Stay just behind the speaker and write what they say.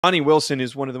Johnny Wilson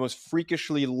is one of the most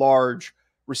freakishly large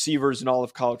receivers in all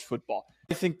of college football.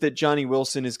 I think that Johnny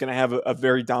Wilson is going to have a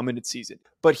very dominant season,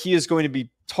 but he is going to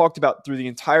be talked about through the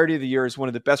entirety of the year as one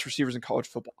of the best receivers in college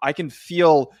football. I can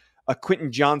feel a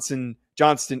Quentin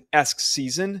Johnston-esque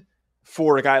season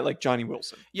for a guy like Johnny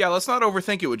Wilson. Yeah, let's not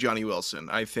overthink it with Johnny Wilson.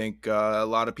 I think a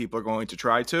lot of people are going to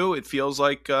try to. It feels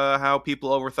like how people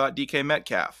overthought DK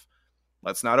Metcalf.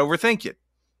 Let's not overthink it.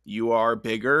 You are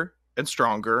bigger and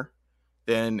stronger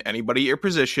than anybody at your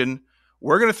position.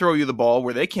 We're going to throw you the ball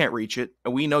where they can't reach it,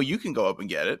 and we know you can go up and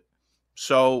get it.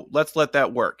 So let's let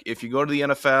that work. If you go to the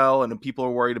NFL and people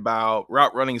are worried about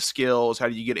route running skills, how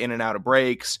do you get in and out of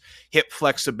breaks, hip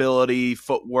flexibility,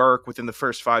 footwork within the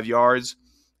first 5 yards,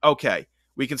 okay,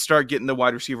 we can start getting the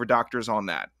wide receiver doctors on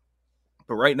that.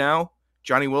 But right now,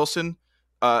 Johnny Wilson,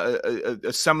 a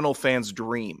Seminole fan's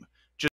dream.